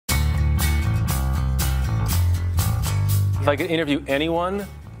If I could interview anyone,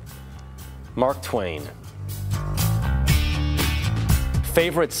 Mark Twain.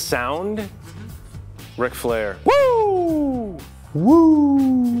 Favorite sound? Ric Flair. Woo!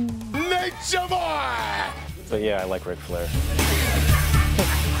 Woo! Nature boy! But yeah, I like Ric Flair.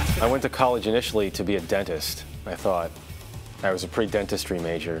 I went to college initially to be a dentist, I thought. I was a pre-dentistry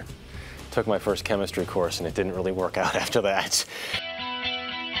major. Took my first chemistry course and it didn't really work out after that.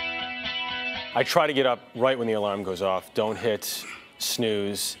 I try to get up right when the alarm goes off. Don't hit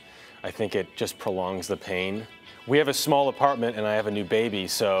snooze. I think it just prolongs the pain. We have a small apartment and I have a new baby,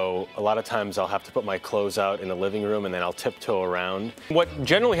 so a lot of times I'll have to put my clothes out in the living room and then I'll tiptoe around. What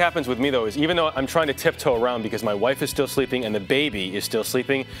generally happens with me though is even though I'm trying to tiptoe around because my wife is still sleeping and the baby is still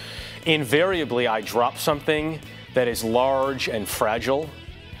sleeping, invariably I drop something that is large and fragile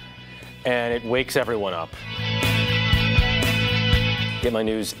and it wakes everyone up. Get my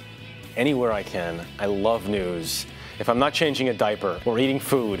news anywhere I can. I love news. If I'm not changing a diaper or eating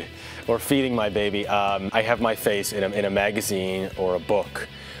food or feeding my baby, I have my face in a magazine or a book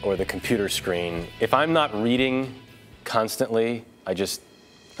or the computer screen. If I'm not reading constantly, I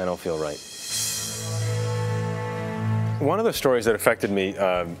don't feel right. One of the stories that affected me,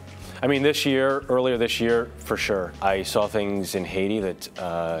 I mean earlier this year, for sure, I saw things in Haiti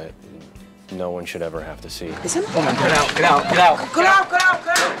that no one should ever have to see. Listen. Oh man, get out, get out, get out. Get out, get out,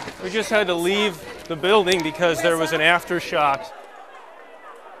 get out. We just had to leave the building because there was an aftershock.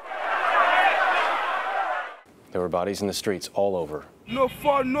 There were bodies in the streets all over. No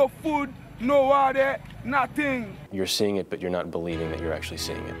fun, no food, no water, nothing. You're seeing it, but you're not believing that you're actually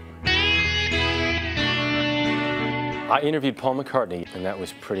seeing it. I interviewed Paul McCartney, and that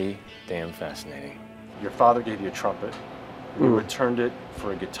was pretty damn fascinating. Your father gave you a trumpet. You returned it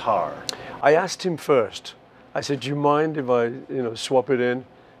for a guitar. I asked him first. I said, do you mind if I, swap it in?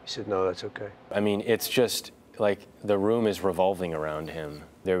 He said, no, that's okay. I mean, it's just like the room is revolving around him.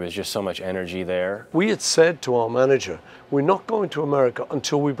 There was just so much energy there. We had said to our manager, we're not going to America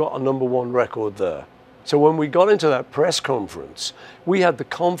until we've got a #1 record there. So when we got into that press conference, we had the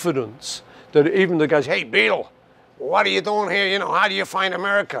confidence that even the guys, hey, Beatle, what are you doing here? How do you find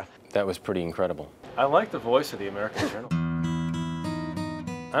America? That was pretty incredible. I like the voice of the American Journal.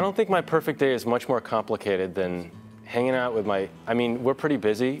 I don't think my perfect day is much more complicated than hanging out with we're pretty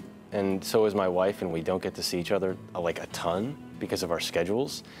busy, and so is my wife, and we don't get to see each other like a ton because of our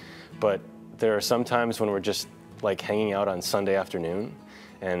schedules. But there are some times when we're just like hanging out on Sunday afternoon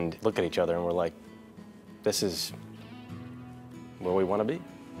and look at each other and we're like, this is where we want to be.